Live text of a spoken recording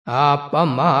อัปป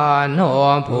มาโน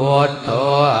พุทโธ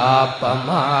อัปปม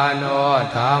าโน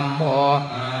ธัมโม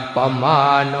ปมา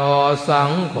โนสั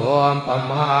งโฆป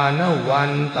มาณวั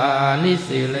นตานิ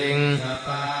สิลิง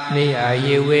นิอาย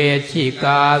เวชิก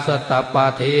าสตปะ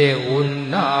เทอุณ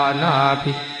นานา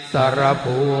ภิสาร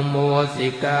ภูโมสิ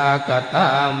กากตา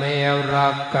เมรั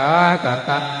กขากต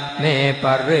าเนป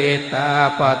เรตา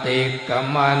ปฏิก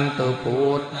มันตุพุ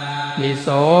ทธิโส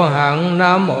หังน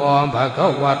ะโมภะคะ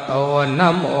วะโตนะ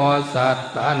โมสัต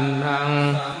ตันนัง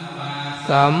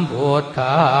สัมพุทธ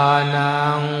านั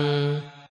ง